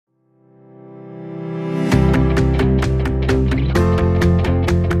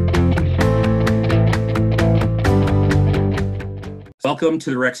Welcome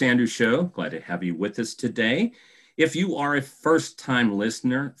to the Rex Andrews Show. Glad to have you with us today. If you are a first-time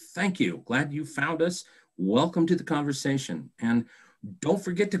listener, thank you. Glad you found us. Welcome to the conversation. And don't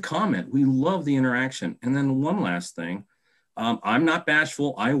forget to comment. We love the interaction. And then one last thing, I'm not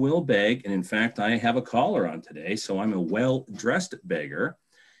bashful. I will beg. And in fact, I have a caller on today, so I'm a well-dressed beggar.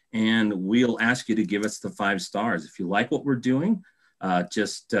 And we'll ask you to give us the 5 stars. If you like what we're doing,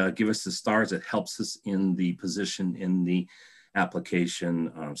 just give us the stars. It helps us in the position in the application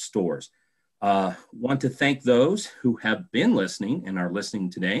stores. Want to thank those who have been listening and are listening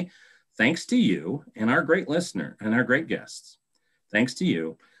today. Thanks to you and our great listener and our great guests. Thanks to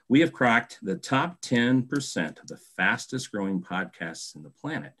you, we have cracked the top 10% of the fastest growing podcasts in the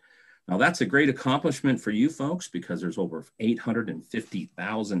planet. Now that's a great accomplishment for you folks because there's over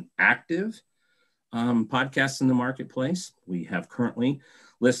 850,000 active podcasts in the marketplace. We have currently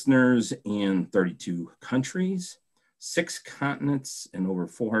listeners in 32 countries, 6 continents, and over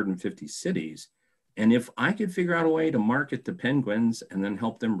 450 cities. And if I could figure out a way to market to penguins and then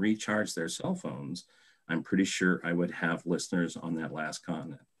help them recharge their cell phones, I'm pretty sure I would have listeners on that last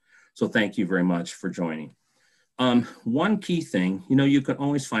continent. So thank you very much for joining. One key thing, you can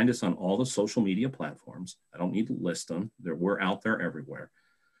always find us on all the social media platforms. I don't need to list them. We're out there everywhere.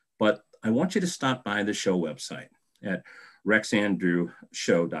 But I want you to stop by the show website at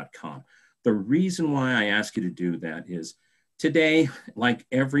rexandrewshow.com. The reason why I ask you to do that is today, like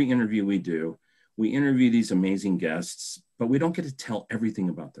every interview we do, we interview these amazing guests, but we don't get to tell everything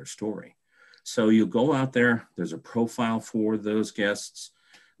about their story. So you go out there, there's a profile for those guests.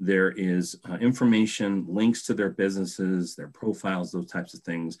 There is information, links to their businesses, their profiles, those types of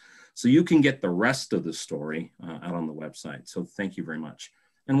things. So you can get the rest of the story out on the website. So thank you very much.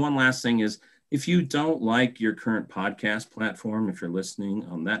 And one last thing is, if you don't like your current podcast platform, if you're listening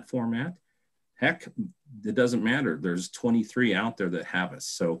on that format, heck, it doesn't matter. There's 23 out there that have us.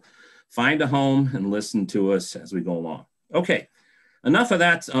 So find a home and listen to us as we go along. Okay, enough of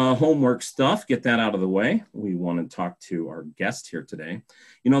that homework stuff. Get that out of the way. We want to talk to our guest here today.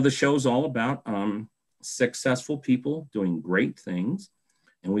 The show's all about successful people doing great things,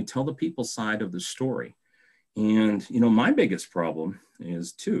 and we tell the people side of the story. And, my biggest problem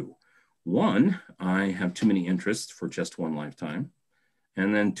is 2. 1, I have too many interests for just one lifetime.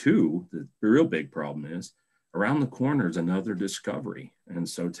 And then 2, the real big problem is around the corner is another discovery. And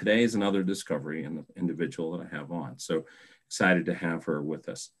so today is another discovery in the individual that I have on. So excited to have her with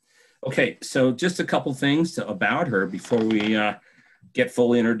us. Okay, so just a couple things about her before we get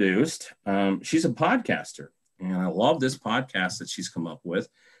fully introduced. She's a podcaster, and I love this podcast that she's come up with.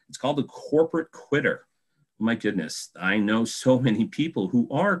 It's called The Corporate Quitter. My goodness, I know so many people who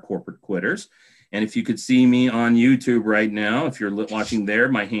are corporate quitters. And if you could see me on YouTube right now, if you're watching there,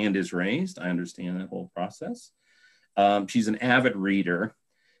 my hand is raised. I understand that whole process. She's an avid reader.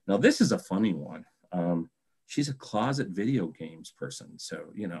 Now, this is a funny one. She's a closet video games person.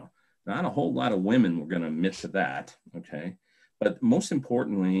 So, not a whole lot of women were going to admit to that. Okay. But most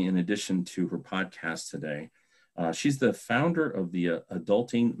importantly, in addition to her podcast today, she's the founder of the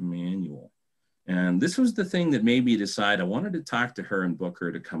Adulting Manual. And this was the thing that made me decide I wanted to talk to her and book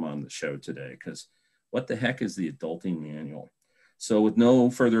her to come on the show today, because what the heck is the Adulting Manual? So with no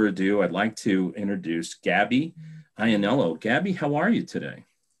further ado, I'd like to introduce Gabby Iannello. Gabby, how are you today?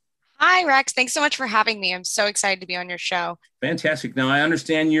 Hi, Rex. Thanks so much for having me. I'm so excited to be on your show. Fantastic. Now, I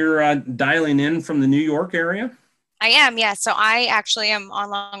understand you're dialing in from the New York area? I am, yeah. So I actually am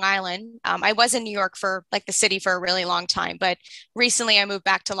on Long Island. I was in New York for the city for a really long time, but recently I moved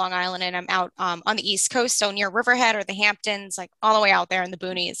back to Long Island and I'm out on the East Coast, so near Riverhead or the Hamptons, all the way out there in the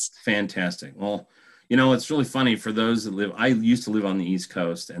boonies. Fantastic. Well, it's really funny for those that I used to live on the East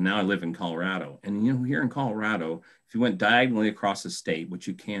Coast and now I live in Colorado. And, here in Colorado, if you went diagonally across the state, which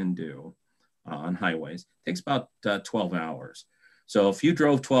you can do on highways, it takes about 12 hours. So if you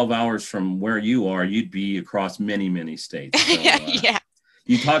drove 12 hours from where you are, you'd be across many, many states. So, yeah.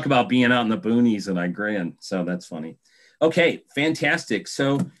 You talk about being out in the boonies and I grin. So that's funny. Okay, fantastic.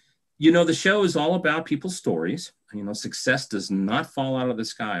 So, the show is all about people's stories. Success does not fall out of the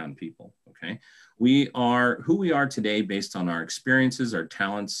sky on people. Okay. We are who we are today based on our experiences, our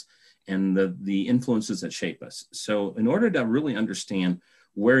talents, and the influences that shape us. So in order to really understand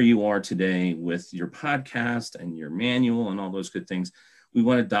where you are today with your podcast and your manual and all those good things, we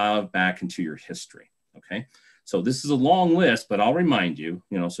want to dive back into your history. Okay. So this is a long list, but I'll remind you,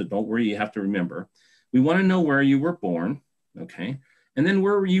 so don't worry, you have to remember. We want to know where you were born. Okay. And then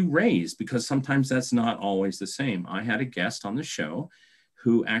where were you raised? Because sometimes that's not always the same. I had a guest on the show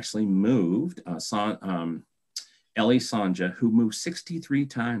who actually moved, Ellie Sanja, who moved 63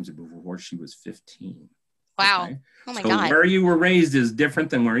 times before she was 15. Wow. Okay. Oh my So God. where you were raised is different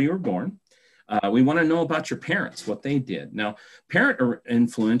than where you were born. We want to know about your parents, what they did. Now, parent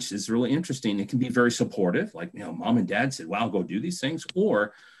influence is really interesting. It can be very supportive, like, mom and dad said, wow, go do these things.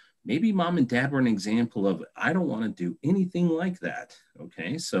 Or maybe mom and dad were an example of, I don't want to do anything like that.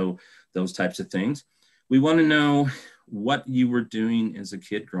 Okay. So those types of things. We want to know what you were doing as a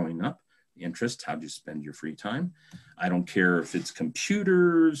kid growing up, interest, how'd you spend your free time? I don't care if it's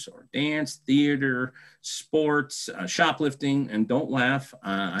computers or dance, theater, sports, shoplifting, and don't laugh.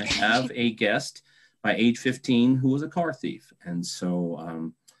 I have a guest by age 15 who was a car thief. And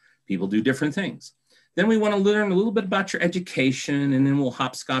so people do different things. Then we want to learn a little bit about your education, and then we'll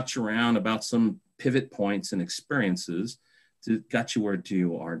hopscotch around about some pivot points and experiences that got you where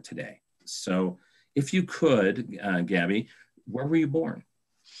you are today. So if you could, Gabby, where were you born?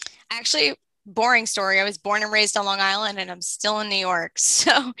 Actually, boring story. I was born and raised on Long Island and I'm still in New York.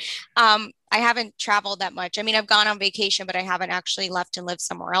 So I haven't traveled that much. I mean, I've gone on vacation, but I haven't actually left and lived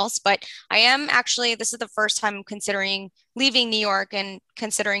somewhere else. But I am actually, this is the first time I'm considering leaving New York and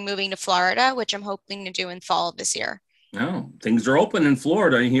considering moving to Florida, which I'm hoping to do in fall of this year. No, things are open in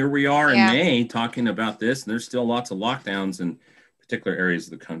Florida. Here we are in Yeah. May talking about this, and there's still lots of lockdowns in particular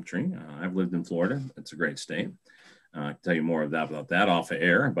areas of the country. I've lived in Florida. It's a great state. I can tell you more about that off of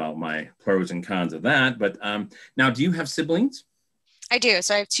air, about my pros and cons of that. But now, do you have siblings? I do.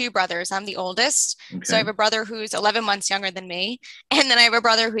 So I have two brothers. I'm the oldest. So I Okay. have a brother who's 11 months younger than me. And then I have a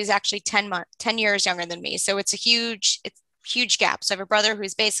brother who's actually 10 years younger than me. So it's huge gap. So I have a brother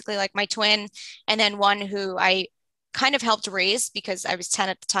who's basically like my twin, and then one who I kind of helped raise because I was 10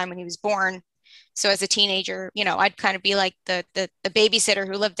 at the time when he was born. So as a teenager, I'd kind of be like the babysitter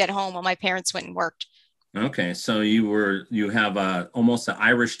who lived at home while my parents went and worked. Okay. So you have almost the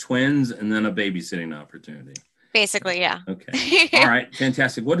Irish twins and then a babysitting opportunity. Basically, yeah. Okay. All right.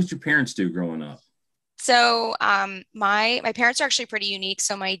 Fantastic. What did your parents do growing up? So my parents are actually pretty unique.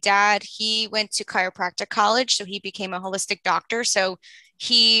 So my dad, he went to chiropractic college, so he became a holistic doctor. So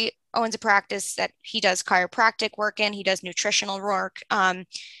he owns a practice that he does chiropractic work in. He does nutritional work.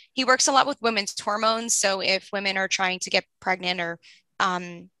 He works a lot with women's hormones. So if women are trying to get pregnant or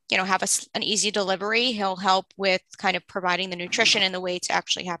have an easy delivery, he'll help with kind of providing the nutrition and the way to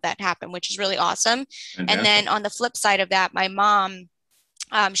actually have that happen, which is really awesome. And Fantastic. then on the flip side of that, my mom,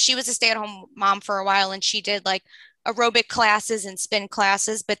 she was a stay-at-home mom for a while and she did like aerobic classes and spin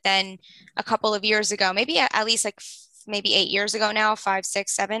classes. But then a couple of years ago, maybe at least like maybe 8 years ago now, 5,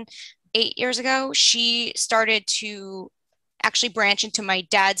 6, 7, 8 years ago, she started to actually branch into my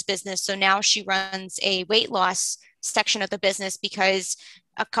dad's business. So now she runs a weight loss section of the business because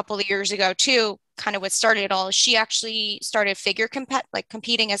a couple of years ago too, kind of what started it all, she actually started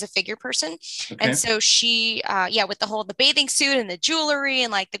competing as a figure person. And Okay. so she, with the bathing suit and the jewelry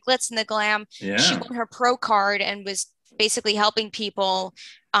and like the glitz and the glam, she Yeah. won her pro card and was basically helping people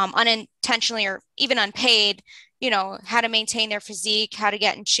unintentionally or even unpaid, how to maintain their physique, how to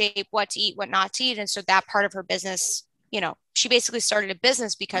get in shape, what to eat, what not to eat. And so that part of her business, she basically started a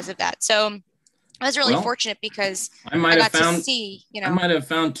business because of that. So I was really Well, fortunate because I might I have got to found see, I might have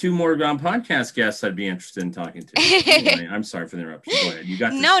found two more podcast guests I'd be interested in talking to. But anyway, I'm sorry for the interruption. Go ahead. You got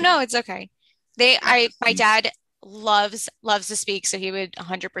to No, see. no, it's okay. Got to My see. dad loves to speak, so he would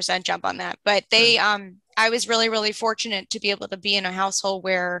 100% jump on that. But Good. I was really, really fortunate to be able to be in a household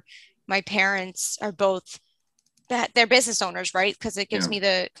where my parents are both that they're business owners, right? Because it gives Yeah. me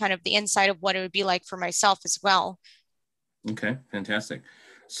the kind of the insight of what it would be like for myself as well. Okay. Fantastic.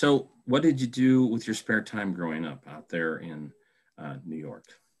 So, what did you do with your spare time growing up out there in New York?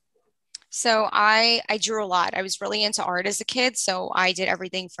 So I drew a lot. I was really into art as a kid. So I did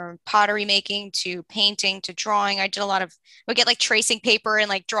everything from pottery making to painting to drawing. I did a lot of would get like tracing paper and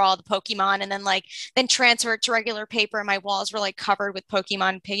like draw the Pokemon and then transfer it to regular paper. And my walls were like covered with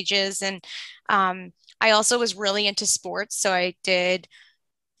Pokemon pages. And I also was really into sports. So I did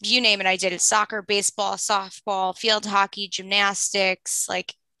you name it, I did it soccer, baseball, softball, field hockey, gymnastics,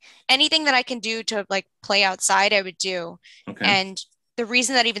 like anything that I can do to like play outside, I would do. Okay. And the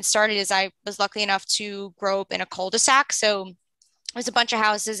reason that even started is I was lucky enough to grow up in a cul-de-sac. So was a bunch of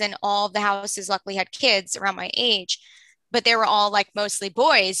houses and all of the houses luckily had kids around my age, but they were all like mostly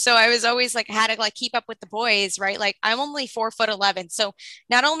boys. So I was always like had to like keep up with the boys, right? Like I'm only 4'11". So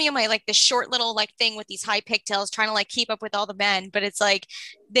not only am I like this short little like thing with these high pigtails trying to like keep up with all the men, but it's like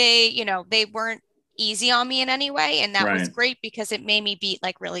they weren't easy on me in any way. And that was Right. great because it made me be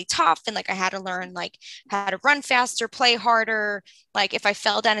like really tough. And like I had to learn like how to run faster, play harder. Like if I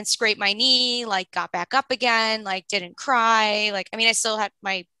fell down and scraped my knee, like got back up again, like didn't cry. Like, I mean, I still had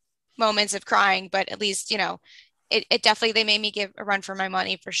my moments of crying, but at least, it definitely, they made me give a run for my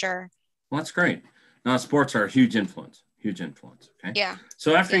money for sure. Well, that's great. Now, sports are a huge influence, huge influence. Okay. Yeah.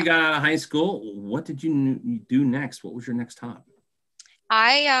 So after you Yeah. got out of high school, what did you do next? What was your next hop?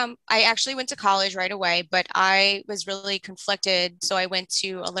 I actually went to college right away, but I was really conflicted. So I went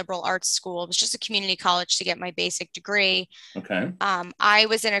to a liberal arts school. It was just a community college to get my basic degree. Okay. I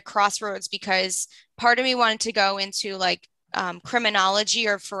was in a crossroads because part of me wanted to go into like criminology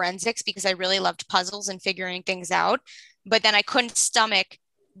or forensics because I really loved puzzles and figuring things out. But then I couldn't stomach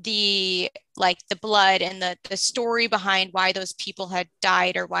the blood and the story behind why those people had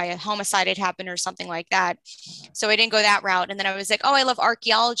died or why a homicide had happened or something like that. So I didn't go that route. And then I was like, oh, I love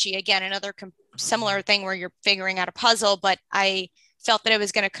archaeology. Again, another similar thing where you're figuring out a puzzle, but I felt that it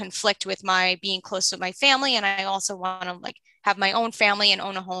was going to conflict with my being close with my family. And I also want to like have my own family and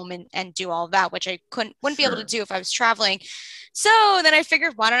own a home and do all of that, which I wouldn't be able to Sure. do if I was traveling. So then I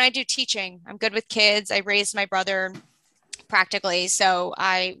figured, why don't I do teaching? I'm good with kids. I raised my brother practically. So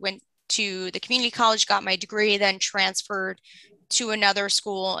I went to the community college, got my degree, then transferred to another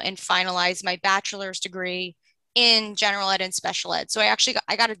school and finalized my bachelor's degree in general ed and special ed. So I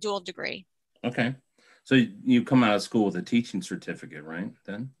got a dual degree. Okay. So you come out of school with a teaching certificate, right?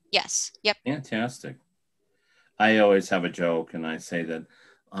 Then? Yes. Yep. Fantastic. I always have a joke, and I say that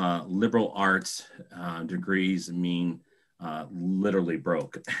liberal arts degrees mean literally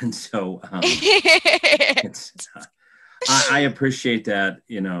broke, and so it's. I appreciate that.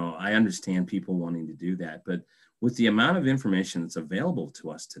 You know, I understand people wanting to do that, but with the amount of information that's available to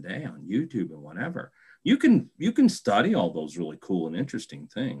us today on YouTube and whatever, you can study all those really cool and interesting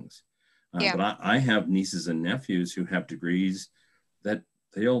things. Yeah. But I have nieces and nephews who have degrees that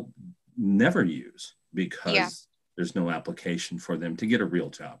they'll never use Yeah. because there's no application for them to get a real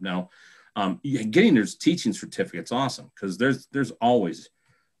job. Now, getting their teaching certificate's awesome because there's always,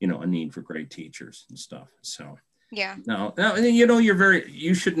 a need for great teachers and stuff. So Yeah. no,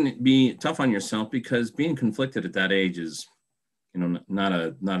 you shouldn't be tough on yourself because being conflicted at that age is, not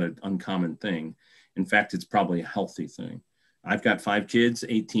an uncommon thing. In fact, it's probably a healthy thing. I've got 5 kids,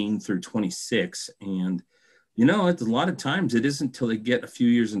 18 through 26, and it's a lot of times it isn't until they get a few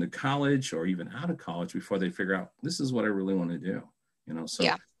years into college or even out of college before they figure out this is what I really want to do. So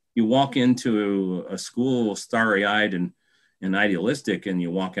Yeah. you walk into a school starry-eyed and idealistic, and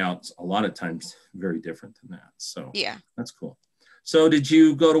you walk out a lot of times very different than that. So Yeah. that's cool. So did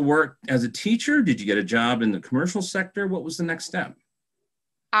you go to work as a teacher? Did you get a job in the commercial sector? What was the next step?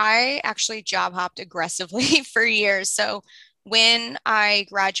 I actually job hopped aggressively for years. So when I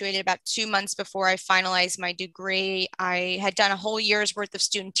graduated about 2 months before I finalized my degree, I had done a whole year's worth of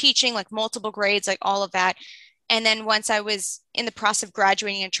student teaching, like multiple grades, like all of that. And then once I was in the process of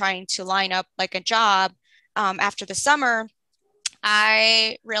graduating and trying to line up like a job after the summer,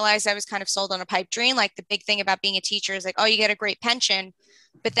 I realized I was kind of sold on a pipe dream. Like the big thing about being a teacher is like, oh, you get a great pension.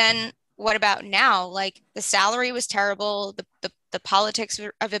 But then what about now? Like the salary was terrible. The politics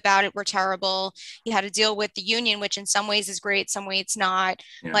of about it were terrible. You had to deal with the union, which in some ways is great, some way it's not.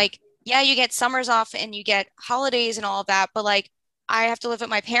 Yeah, Like, yeah, you get summers off and you get holidays and all of that, but like I have to live with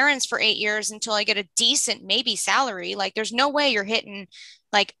my parents for 8 years until I get a decent maybe salary. Like there's no way you're hitting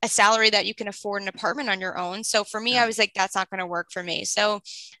like a salary that you can afford an apartment on your own. So for me, yeah. I was like, that's not going to work for me. So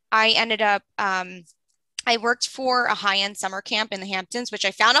I ended up I worked for a high-end summer camp in the Hamptons, which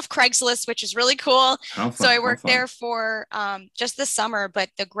I found off Craigslist, which is really cool. How So fun, I how worked fun. there for just the summer. But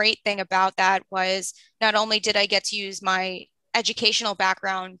the great thing about that was not only did I get to use my educational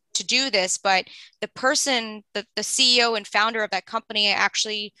background to do this, but the CEO and founder of that company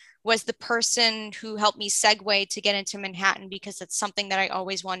actually was the person who helped me segue to get into Manhattan because it's something that I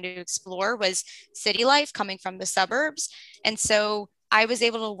always wanted to explore was city life coming from the suburbs. And so I was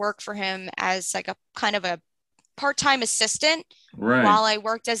able to work for him as like a kind of a part-time assistant Right. while I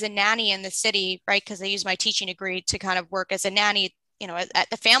worked as a nanny in the city, right? Because I used my teaching degree to kind of work as a nanny.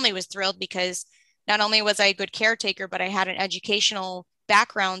 The family was thrilled because not only was I a good caretaker, but I had an educational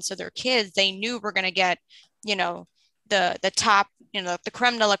background. So their kids, they knew we're going to get, you know, the top, the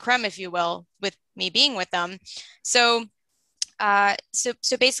creme de la creme, if you will, with me being with them. So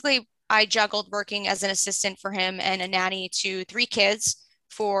so basically, I juggled working as an assistant for him and a nanny to 3 kids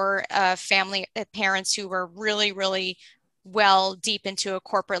for a family parents who were really, really well deep into a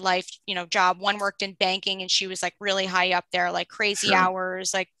corporate life, job. One worked in banking and she was like really high up there, like crazy Sure.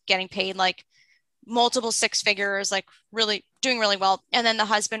 hours, like getting paid like multiple six figures, like really doing really well. And then the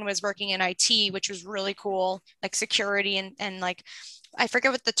husband was working in IT, which was really cool, like security and like I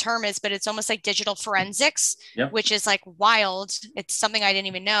forget what the term is, but it's almost like digital forensics, Yep. which is like wild. It's something I didn't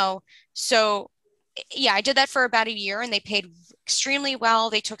even know. So yeah, I did that for about a year and they paid extremely well.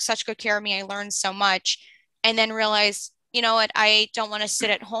 They took such good care of me. I learned so much and then realized you know what, I don't want to sit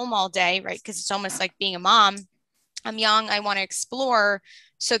at home all day, right? Because it's almost like being a mom. I'm young, I want to explore.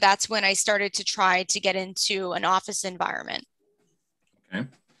 So that's when I started to try to get into an office environment. Okay.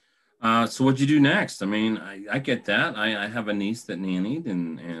 So what'd you do next? I mean, I get that. I have a niece that nannied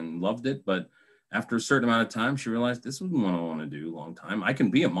and loved it, but after a certain amount of time, she realized this isn't what I want to do long time. I can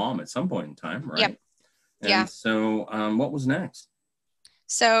be a mom at some point in time, Yep. right? Yeah. And so, what was next?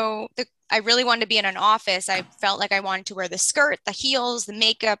 I really wanted to be in an office. I felt like I wanted to wear the skirt, the heels, the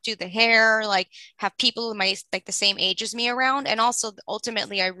makeup, do the hair, like have people my like the same age as me around. And also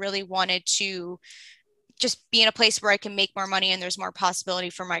ultimately I really wanted to just be in a place where I can make more money and there's more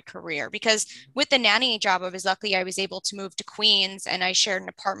possibility for my career. Because with the nanny job, I was able to move to Queens and I shared an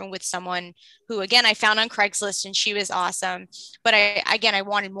apartment with someone who, again, I found on Craigslist and she was awesome. But I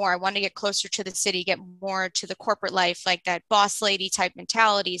wanted more. I wanted to get closer to the city, get more to the corporate life, like that boss lady type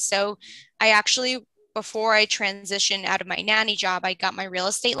mentality. So I actually, before I transitioned out of my nanny job, I got my real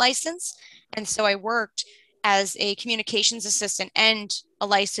estate license. And so I worked as a communications assistant and a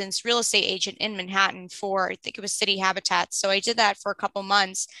licensed real estate agent in Manhattan for, I think it was City Habitat. So I did that for a couple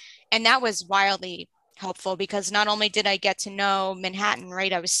months. And that was wildly helpful because not only did I get to know Manhattan,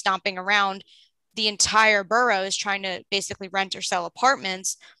 right? I was stomping around the entire boroughs trying to basically rent or sell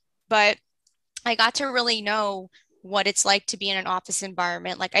apartments, but I got to really know what it's like to be in an office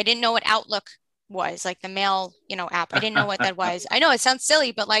environment. Like I didn't know what Outlook was, like the mail, app. I didn't know what that was. I know it sounds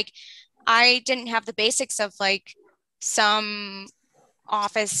silly, but like I didn't have the basics of like some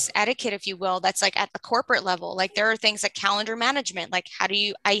office etiquette, if you will, that's like at the corporate level. Like there are things like calendar management, like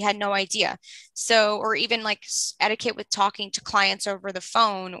I had no idea. So, or even like etiquette with talking to clients over the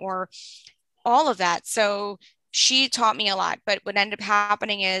phone or all of that. So she taught me a lot. But what ended up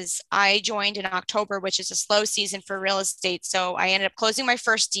happening is I joined in October, which is a slow season for real estate. So I ended up closing my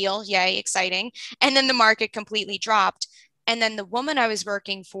first deal. Yay, exciting. And then the market completely dropped. And then the woman I was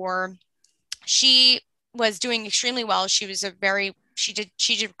working for, she was doing extremely well. She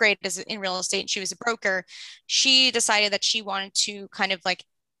did great as in real estate. She was a broker. She decided that she wanted to kind of like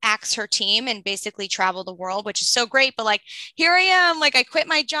axe her team and basically travel the world, which is so great. But like here I am, like I quit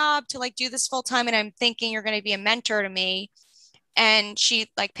my job to like do this full time, and I'm thinking you're going to be a mentor to me. And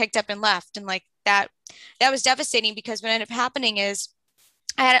she like picked up and left, and like that was devastating because what ended up happening is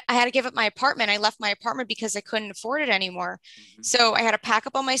I had to give up my apartment. I left my apartment because I couldn't afford it anymore. Mhm. So I had to pack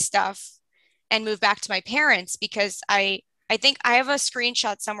up all my stuff and move back to my parents because I think I have a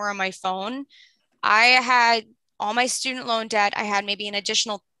screenshot somewhere on my phone. I had all my student loan debt. I had maybe an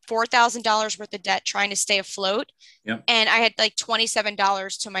additional $4,000 worth of debt trying to stay afloat. Yep. And I had like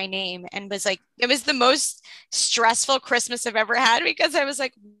 $27 to my name and was like, it was the most stressful Christmas I've ever had because I was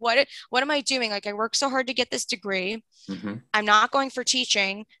like, what am I doing? Like I worked so hard to get this degree. Hmm. I'm not going for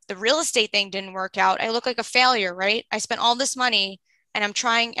teaching. The real estate thing didn't work out. I look like a failure, right? I spent all this money and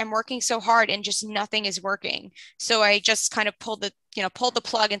I'm working so hard and just nothing is working. So I just kind of pulled the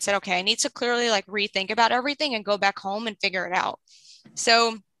plug and said, okay, I need to clearly like rethink about everything and go back home and figure it out.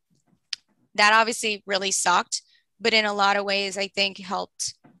 So that obviously really sucked, but in a lot of ways, I think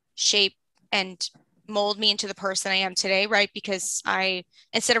helped shape and mold me into the person I am today, right? Because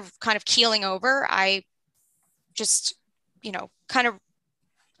instead of kind of keeling over, I just, kind of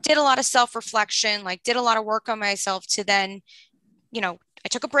did a lot of self reflection, like did a lot of work on myself to then, I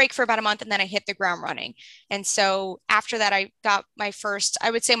took a break for about a month and then I hit the ground running. And so after that, I got my first,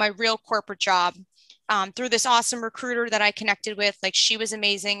 I would say my real corporate job through this awesome recruiter that I connected with. Like she was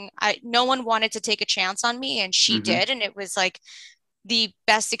amazing. No one wanted to take a chance on me and she Hmm. did. And it was like the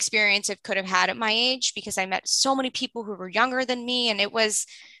best experience I could have had at my age because I met so many people who were younger than me. And I was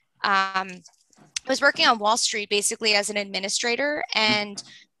working on Wall Street basically as an administrator, and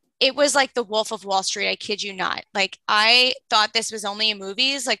it was like the Wolf of Wall Street. I kid you not. Like I thought this was only in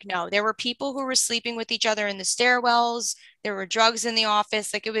movies. Like no, there were people who were sleeping with each other in the stairwells. There were drugs in the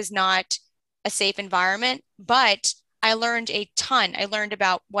office. Like it was not a safe environment, but I learned a ton. I learned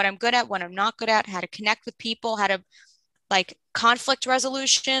about what I'm good at, what I'm not good at, how to connect with people, how to like conflict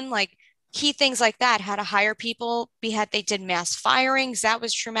resolution, like key things like that, how to hire people, they did mass firings. That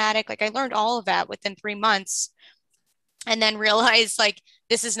was traumatic. Like I learned all of that within 3 months and then realized like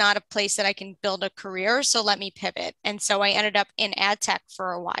this is not a place that I can build a career. So let me pivot. And so I ended up in ad tech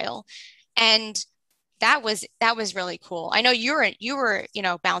for a while. And that was really cool. I know you were,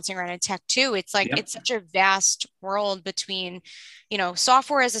 bouncing around in tech too. It's like Yep. it's such a vast world between,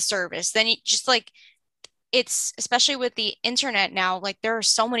 software as a service. Then you just like it's especially with the internet now, like there are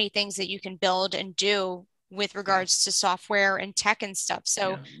so many things that you can build and do with Yeah. regards to software and tech and stuff.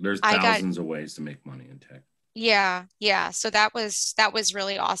 So Yeah. There's I got thousands of ways to make money in tech. yeah, yeah. So that was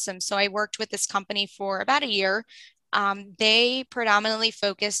really awesome. So I worked with this company for about a year. They predominantly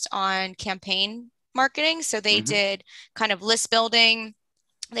focused on campaign marketing. So they Hmm. did kind of list building.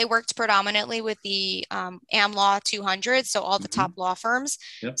 They worked predominantly with the Am Law 200, so all the top Hmm. law firms.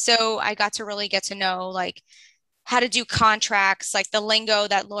 Yep. So I got to really get to know like how to do contracts, like the lingo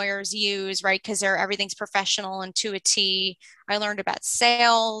that lawyers use, right? Because everything's professional and to a T. I learned about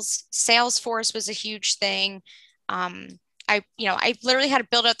sales. Salesforce was a huge thing. Um, I literally had to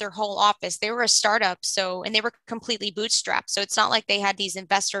build out their whole office. They were a startup, so and they were completely bootstrapped. So it's not like they had these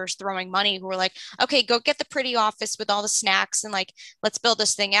investors throwing money who were like, okay, go get the pretty office with all the snacks and like let's build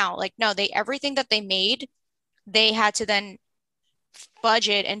this thing out. Like, no, they everything that they made, they had to then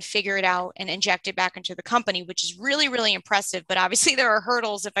budget and figure it out and inject it back into the company, which is really, really impressive. But obviously, there are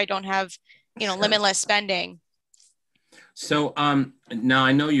hurdles if I don't have, Sure. limitless spending. So now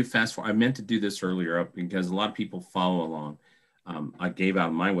I know you fast forward. I meant to do this earlier because a lot of people follow along. I gave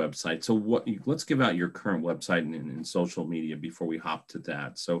out my website. So let's give out your current website and social media before we hop to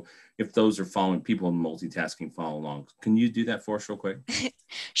that. So if those are following people in multitasking follow along, can you do that for us real quick?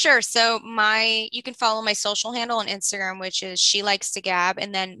 Sure. So you can follow my social handle on Instagram, which is She Likes to Gab,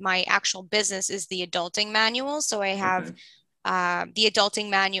 and then my actual business is the Adulting Manual. So I have Okay, the Adulting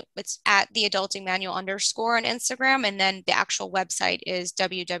Manual. It's at the Adulting Manual underscore on Instagram, and then the actual website is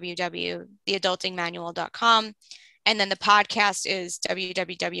www.theadultingmanual.com, and then the podcast is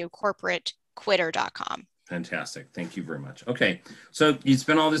www.corporatequitter.com. fantastic. Thank you very much. Okay, so you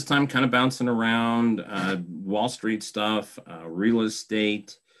spent all this time kind of bouncing around Wall Street stuff, real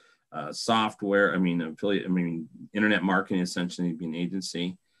estate, software. I mean, affiliate. I mean, internet marketing, essentially being an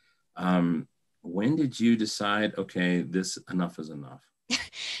agency. Um, when did you decide, okay, this enough is enough?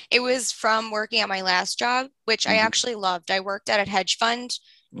 It was from working at my last job, which I Hmm. actually loved. I worked at a hedge fund,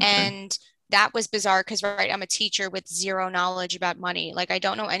 Okay, and that was bizarre because, right, I'm a teacher with zero knowledge about money. Like, I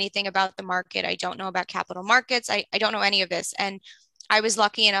don't know anything about the market. I don't know about capital markets. I don't know any of this. And I was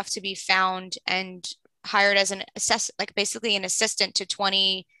lucky enough to be found and hired as like basically an assistant to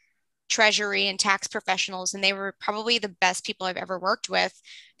 20 treasury and tax professionals. And they were probably the best people I've ever worked with.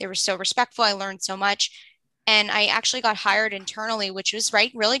 They were so respectful. I learned so much. And I actually got hired internally, which was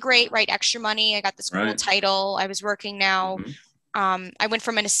right, really great, right? Extra money. I got this cool right. title. I was working now. Hmm. I went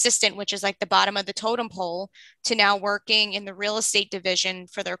from an assistant, which is like the bottom of the totem pole, to now working in the real estate division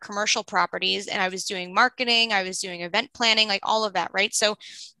for their commercial properties. And I was doing marketing, I was doing event planning, like all of that, right? So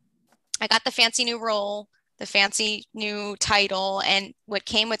I got the fancy new role, the fancy new title. And what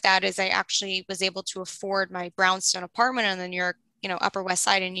came with that is I actually was able to afford my brownstone apartment on the New York, Upper West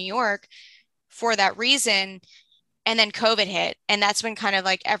Side in New York for that reason. And then COVID hit. And that's when kind of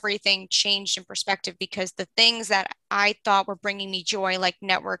like everything changed in perspective because the things that I thought were bringing me joy, like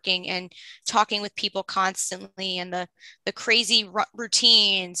networking and talking with people constantly and the crazy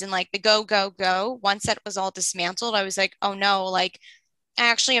routines and like the go, go, go, once that was all dismantled, I was like, oh no, like I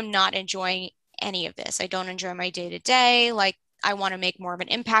actually am not enjoying any of this. I don't enjoy my day to day. Like I want to make more of an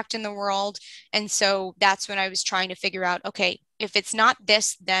impact in the world. And so that's when I was trying to figure out, okay, if it's not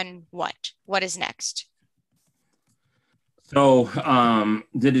this, then what? What is next? So,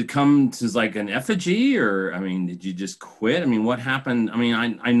 did it come to like an effigy, or I mean, did you just quit? I mean, what happened? I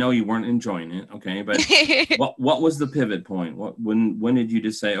mean, I know you weren't enjoying it, okay, but what was the pivot point? When did you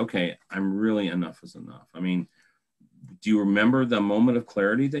just say, okay, I'm really enough is enough? I mean, do you remember the moment of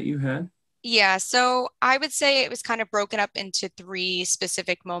clarity that you had? Yeah, so I would say it was kind of broken up into three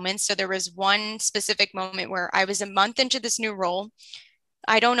specific moments. So there was one specific moment where I was a month into this new role.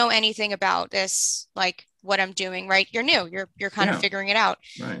 I don't know anything about this, like what I'm doing, right? You're new. You're kind of Yeah, figuring it out.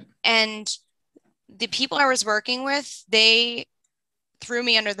 right. And the people I was working with, they threw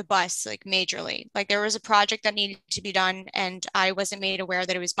me under the bus like majorly. Like there was a project that needed to be done and I wasn't made aware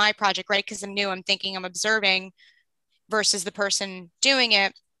that it was my project, right? Because I'm new, I'm thinking I'm observing versus the person doing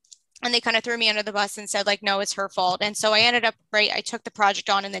it. And they kind of threw me under the bus and said like no, it's her fault. And so I ended up, right, I took the project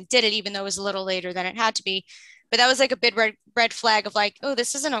on and then did it even though it was a little later than it had to be. But that was like a big red flag of like, oh,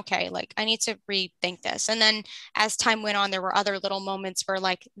 this isn't okay, like I need to rethink this. And then as time went on, there were other little moments where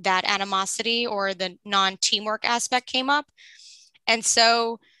like that animosity or the non-teamwork aspect came up. And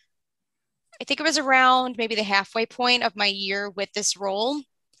so I think it was around maybe the halfway point of my year with this role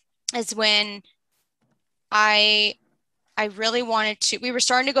is when I I really wanted to. We were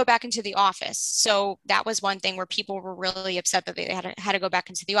starting to go back into the office. So that was one thing where people were really upset that they had to go back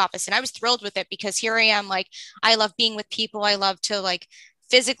into the office. And I was thrilled with it because here I am, like, I love being with people. I love to, like,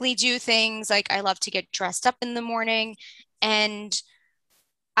 physically do things. Like, I love to get dressed up in the morning. And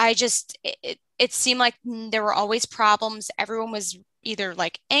it seemed like there were always problems. Everyone was either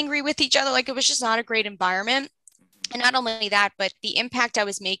like angry with each other. Like, it was just not a great environment. And not only that, but the impact I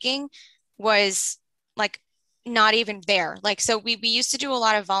was making was like not even there. Like, so we used to do a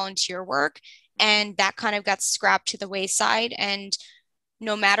lot of volunteer work, and that kind of got scrapped to the wayside. And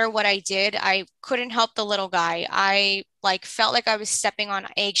no matter what I did, I couldn't help the little guy. I like felt like I was stepping on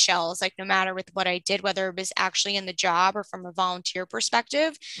eggshells, like no matter with what I did, whether it was actually in the job or from a volunteer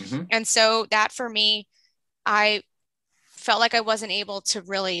perspective. Mm-hmm. And so that for me, I felt like I wasn't able to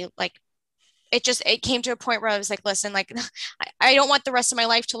really like it came to a point where I was like, listen, like I don't want the rest of my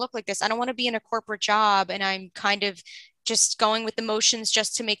life to look like this. I don't want to be in a corporate job and I'm kind of just going with the motions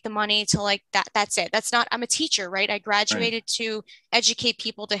just to make the money to like that's it. That's not, I'm a teacher, right? I Right. graduated to educate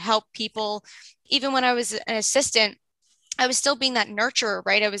people, to help people. Even when I was an assistant, I was still being that nurturer,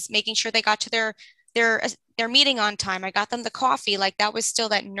 right? I was making sure they got to their their meeting on time. I got them the coffee. Like that was still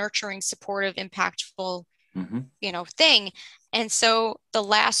that nurturing, supportive, impactful, Mm-hmm. thing. And so the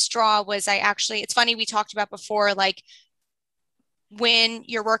last straw was it's funny, we talked about before, like when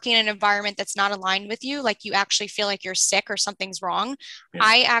you're working in an environment that's not aligned with you, like you actually feel like you're sick or something's wrong. Yeah.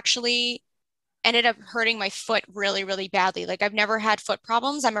 I actually ended up hurting my foot really, really badly. Like I've never had foot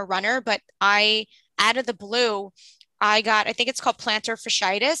problems. I'm a runner, but out of the blue, I think it's called plantar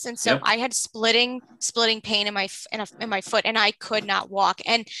fasciitis. And so Yep. I had splitting pain in in my foot and I could not walk.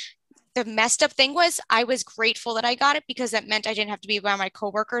 And the messed up thing was I was grateful that I got it because that meant I didn't have to be around my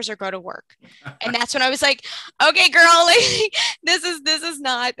coworkers or go to work. And that's when I was like, okay, girl, like this is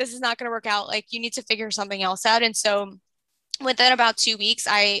not going to work out. Like you need to figure something else out. And so within about 2 weeks,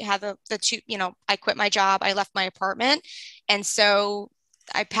 I had the two, I quit my job, I left my apartment. And so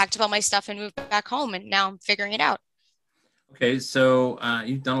I packed up all my stuff and moved back home. And now I'm figuring it out. Okay, so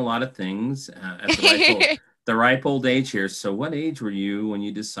you've done a lot of things at the ripe old age here. So, what age were you when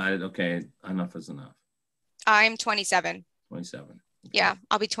you decided, okay, enough is enough? I'm 27. 27. Okay. Yeah,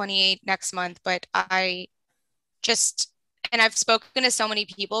 I'll be 28 next month, but just, and I've spoken to so many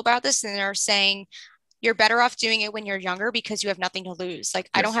people about this, and they're saying you're better off doing it when you're younger because you have nothing to lose. Like,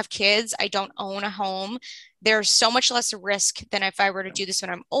 I don't Yes. have kids, I don't own a home. There's so much less risk than if I were to do this when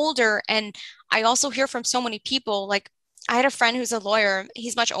I'm older. And I also hear from so many people, like, I had a friend who's a lawyer.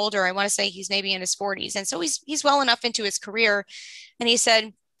 He's much older. I want to say he's maybe in his 40s. And so he's well enough into his career. And he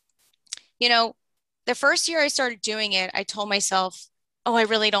said, you know, the first year I started doing it, I told myself, oh, I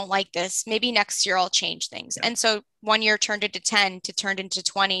really don't like this. Maybe next year I'll change things. Yeah. And so one year turned into 10 to turned into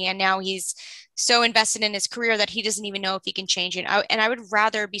 20. And now he's so invested in his career that he doesn't even know if he can change it. And I would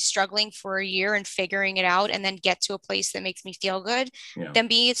rather be struggling for a year and figuring it out and then get to a place that makes me feel good Yeah. than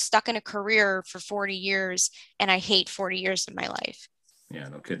be stuck in a career for 40 years. And I hate 40 years of my life. Yeah,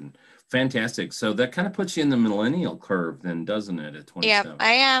 no kidding. Fantastic. So that kind of puts you in the millennial curve then, doesn't it, at Yeah, 27?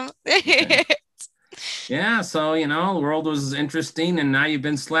 I am. Okay. Yeah, so the world was interesting, and now you've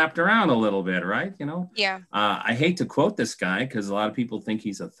been slapped around a little bit, right? Yeah. I hate to quote this guy because a lot of people think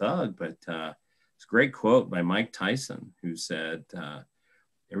he's a thug, but it's a great quote by Mike Tyson, who said,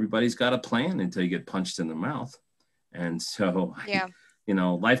 "Everybody's got a plan until you get punched in the mouth," and so, Yeah.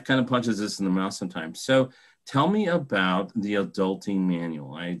 life kind of punches us in the mouth sometimes. So, tell me about the adulting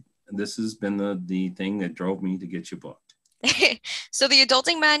manual. This has been the thing that drove me to get you booked. So the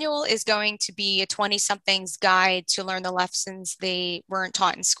adulting manual is going to be a 20 somethings guide to learn the lessons they weren't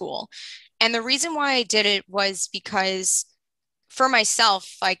taught in school. And the reason why I did it was because for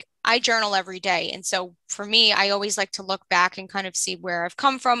myself, like I journal every day. And so for me, I always like to look back and kind of see where I've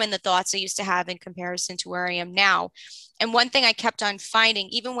come from and the thoughts I used to have in comparison to where I am now. And one thing I kept on finding,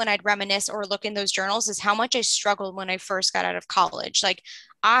 even when I'd reminisce or look in those journals, is how much I struggled when I first got out of college. Like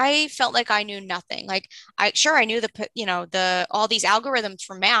I felt like I knew nothing. Like I knew the all these algorithms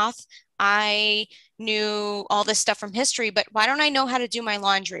for math. I knew all this stuff from history, but why don't I know how to do my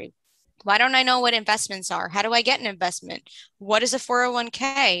laundry? Why don't I know what investments are? How do I get an investment? What is a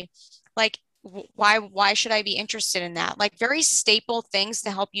 401k? Like, why should I be interested in that? Like very staple things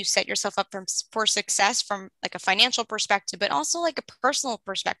to help you set yourself up for success from like a financial perspective, but also like a personal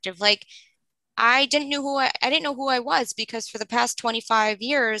perspective. Like I didn't know who I was because for the past 25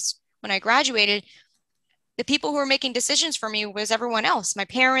 years when I graduated, the people who were making decisions for me was everyone else, my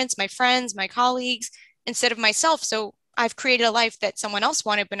parents, my friends, my colleagues, instead of myself. So I've created a life that someone else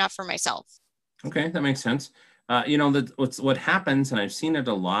wanted, but not for myself. Okay, that makes sense. What happens, and I've seen it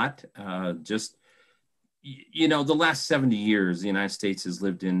a lot. The last 70 years, the United States has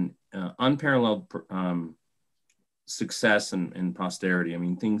lived in unparalleled success and prosperity. I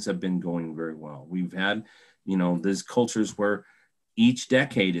mean, things have been going very well. We've had, these cultures where each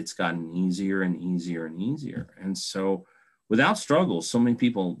decade it's gotten easier and easier and easier. And so without struggle, so many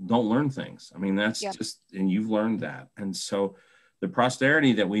people don't learn things. I mean, that's Yeah. just, and you've learned that. And so the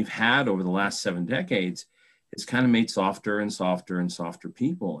prosperity that we've had over the last 7 decades it's kind of made softer and softer and softer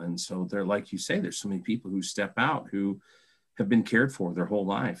people. And so they're, like you say, there's so many people who step out who have been cared for their whole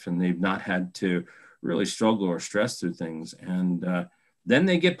life, and they've not had to really struggle or stress through things. And then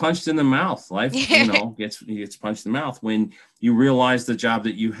they get punched in the mouth. Life, gets punched in the mouth when you realize the job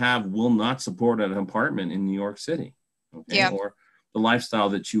that you have will not support an apartment in New York City, okay, Yeah. or the lifestyle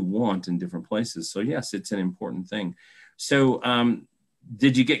that you want in different places. So yes, it's an important thing. So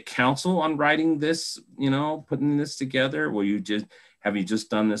did you get counsel on writing this, putting this together? Have you just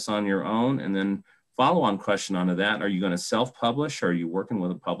done this on your own? And then follow-on question onto that, are you going to self-publish, or are you working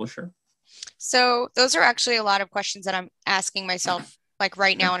with a publisher? So those are actually a lot of questions that I'm asking myself like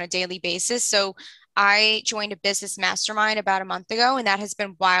right now on a daily basis. So I joined a business mastermind about a month ago, and that has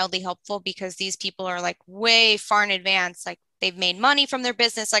been wildly helpful because these people are like way far in advance. Like they've made money from their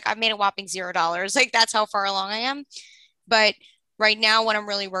business. Like I've made a whopping $0. Like that's how far along I am. But right now, what I'm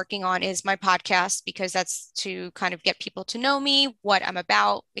really working on is my podcast because that's to kind of get people to know me, what I'm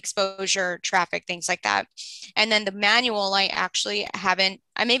about, exposure, traffic, things like that. And then the manual, I actually haven't,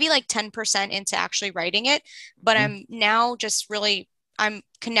 I may be like 10% into actually writing it, but I'm now just really, I'm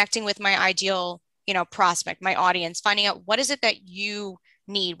connecting with my ideal, prospect, my audience, finding out what is it that you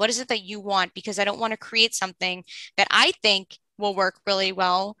need? What is it that you want? Because I don't want to create something that I think will work really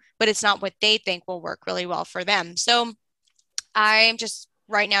well, but it's not what they think will work really well for them. So I'm just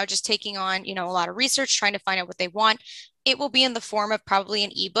right now just taking on, a lot of research, trying to find out what they want. It will be in the form of probably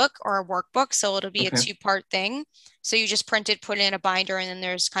an ebook or a workbook. So it'll be a two-part thing. So you just print it, put it in a binder, and then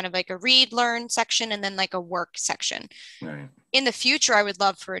there's kind of like a read, learn section, and then like a work section. Right. In the future, I would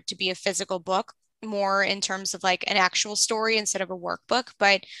love for it to be a physical book, more in terms of like an actual story instead of a workbook.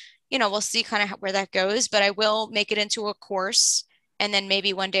 But, we'll see kind of where that goes. But I will make it into a course and then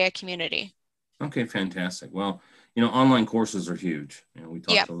maybe one day a community. Okay, fantastic. Well, online courses are huge. We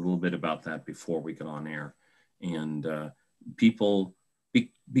Yeah. talked a little bit about that before we got on air. And people,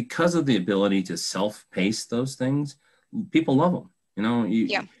 because of the ability to self-pace those things, people love them.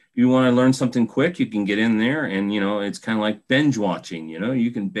 You want to learn something quick, you can get in there and, it's kind of like binge watching,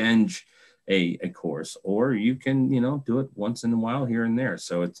 you can binge a course, or you can, do it once in a while here and there.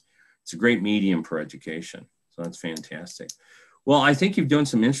 So it's a great medium for education. So that's fantastic. Well, I think you've done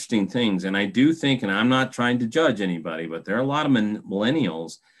some interesting things. And I do think, and I'm not trying to judge anybody, but there are a lot of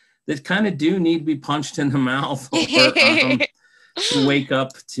millennials that kind of do need to be punched in the mouth or to wake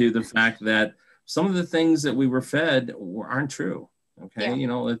up to the fact that some of the things that we were fed aren't true. Okay.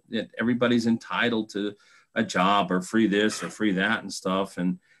 Yeah. Everybody's entitled to a job or free this or free that and stuff.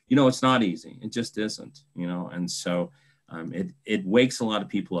 And, it's not easy. It just isn't, and so it wakes a lot of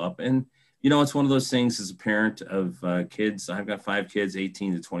people up. And, it's one of those things as a parent of kids. I've got 5 kids,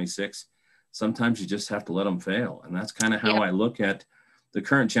 18 to 26. Sometimes you just have to let them fail. And that's kind of how I look at the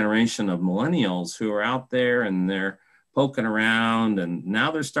current generation of millennials who are out there and they're poking around. And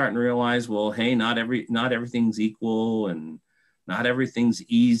now they're starting to realize, well, hey, not everything's equal and not everything's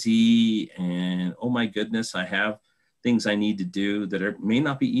easy. And oh my goodness, I have things I need to do that may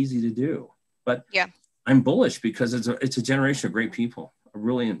not be easy to do. But I'm bullish because it's a generation of great people.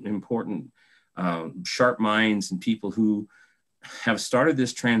 Really important, sharp minds and people who have started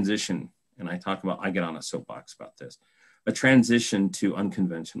this transition. And I get on a soapbox about this, a transition to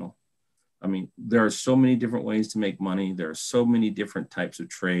unconventional. I mean, there are so many different ways to make money. There are so many different types of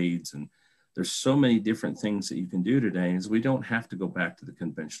trades, and there's so many different things that you can do today. Is we don't have to go back to the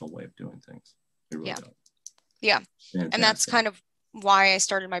conventional way of doing things. We really don't. Yeah. Fantastic. And that's kind of why I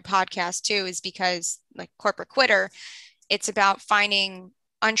started my podcast too, is because like Corporate Quitter, it's about finding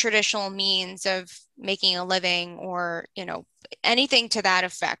untraditional means of making a living or, anything to that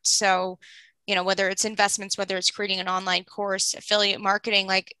effect. So, whether it's investments, whether it's creating an online course, affiliate marketing,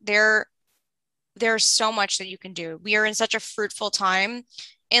 like there's so much that you can do. We are in such a fruitful time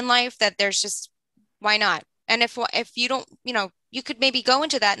in life that there's just, why not? And if you don't, you could maybe go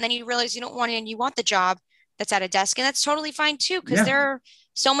into that and then you realize you don't want it and you want the job that's at a desk, and that's totally fine too, because there are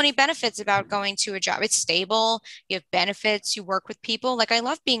so many benefits about going to a job. It's stable, you have benefits, you work with people. Like I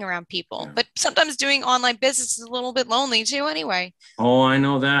love being around people, but sometimes doing online business is a little bit lonely too anyway. Oh, I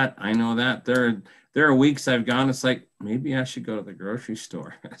know that. There are weeks I've gone, it's like, maybe I should go to the grocery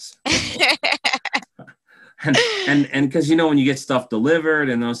store. and because, when you get stuff delivered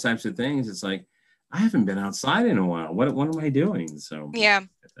and those types of things, it's like, I haven't been outside in a while. What am I doing? So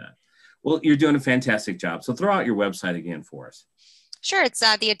well, you're doing a fantastic job. So throw out your website again for us. Sure. It's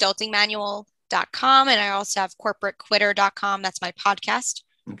theadultingmanual.com. And I also have corporatequitter.com. That's my podcast.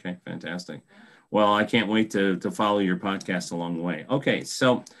 Okay, fantastic. Well, I can't wait to follow your podcast along the way. Okay,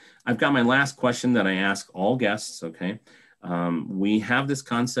 so I've got my last question that I ask all guests, okay? We have this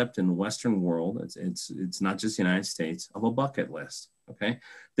concept in the Western world. It's not just the United States, of a bucket list. Okay,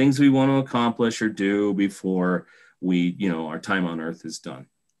 things we want to accomplish or do before we, our time on Earth is done.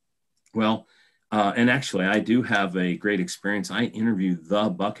 Well, and actually, I do have a great experience. I interviewed the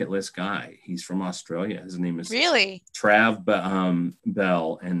bucket list guy. He's from Australia. His name is Really Trav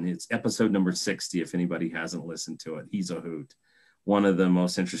Bell, and it's episode number 60. If anybody hasn't listened to it, he's a hoot. One of the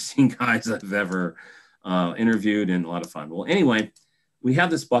most interesting guys I've ever interviewed, and a lot of fun. Well, anyway, we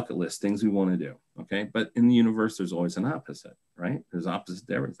have this bucket list, things we want to do. Okay, but in the universe, there's always an opposite, right? There's opposite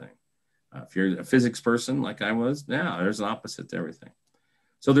to everything. If you're a physics person like I was, yeah, there's an opposite to everything.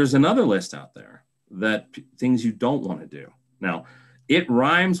 So there's another list out there that things you don't want to do. Now, it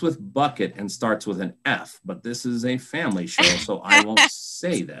rhymes with bucket and starts with an F, but this is a family show, so I won't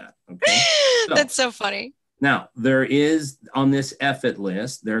say that. Okay. That's so funny. Now, there is on this F-it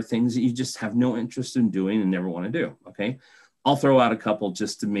list, there are things that you just have no interest in doing and never want to do. Okay. I'll throw out a couple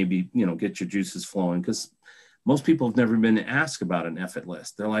just to maybe, get your juices flowing, because most people have never been asked about an F-it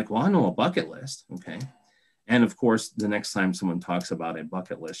list. They're like, well, I know a bucket list. Okay. And of course, the next time someone talks about a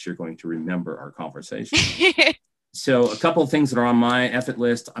bucket list, you're going to remember our conversation. So a couple of things that are on my F-it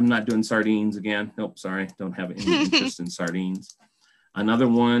list. I'm not doing sardines again. Nope, sorry. Don't have any interest in sardines. Another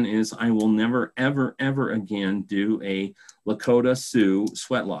one is I will never, ever, ever again do a Lakota Sioux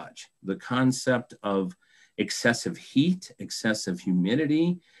sweat lodge. The concept of excessive heat, excessive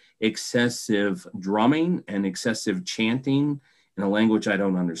humidity, excessive drumming, and excessive chanting in a language I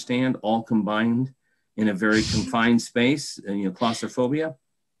don't understand, all combined in a very confined space, and claustrophobia.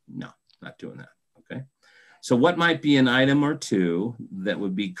 No, not doing that. Okay. So what might be an item or two that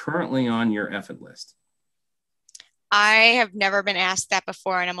would be currently on your F-it list? I have never been asked that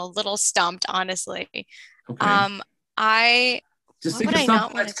before, and I'm a little stumped, honestly. Okay. I just think of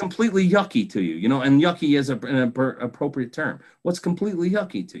something that's completely yucky to you, and yucky is an appropriate term. What's completely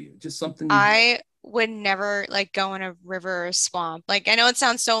yucky to you? Just something. I would never go in a river or swamp. I know it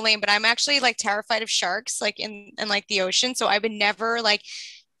sounds so lame, but I'm actually terrified of sharks, in the ocean. So I would never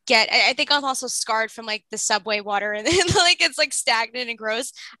I think I'm also scarred from the subway water, and it's stagnant and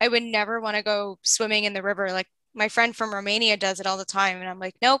gross. I would never want to go swimming in the river. My friend from Romania does it all the time, and I'm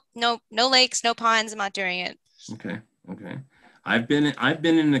like, nope, no lakes, no ponds. I'm not doing it. Okay. I've been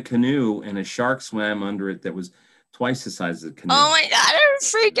in a canoe, and a shark swam under it that was twice the size of the canoe. Oh my God, I would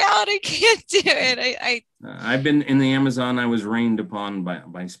freak out. I can't do it. I've been in the Amazon. I was rained upon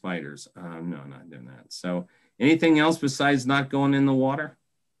by spiders. No, not doing that. So anything else besides not going in the water?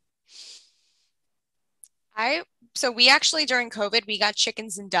 So we actually, during COVID, we got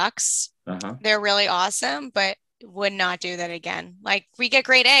chickens and ducks. They're really awesome, but would not do that again. We get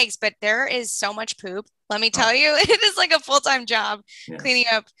great eggs, but there is so much poop. Let me tell you, it is a full-time job cleaning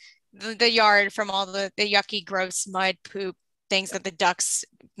up the yard from all the yucky, gross mud, poop things that the ducks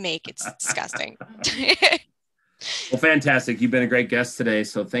make. It's disgusting. Well, fantastic. You've been a great guest today.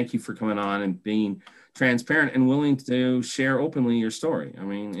 So thank you for coming on and being transparent and willing to share openly your story. I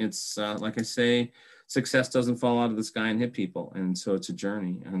mean, it's like I say, success doesn't fall out of the sky and hit people. And so it's a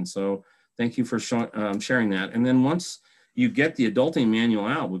journey. And so thank you for sharing that. And then once you get the adulting manual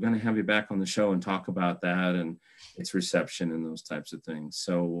out, we're going to have you back on the show and talk about that and its reception and those types of things.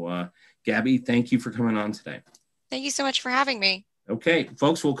 So Gabby, thank you for coming on today. Thank you so much for having me. Okay,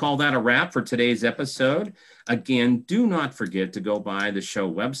 folks, we'll call that a wrap for today's episode. Again, do not forget to go by the show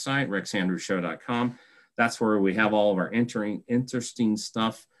website, rexandrewshow.com. That's where we have all of our interesting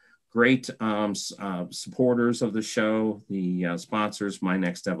stuff. Great supporters of the show, the sponsors, My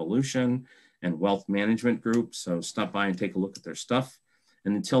Next Evolution and Wealth Management Group. So stop by and take a look at their stuff.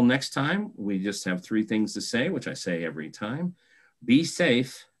 And until next time, we just have 3 things to say, which I say every time. Be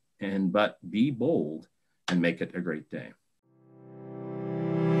safe, but be bold and make it a great day.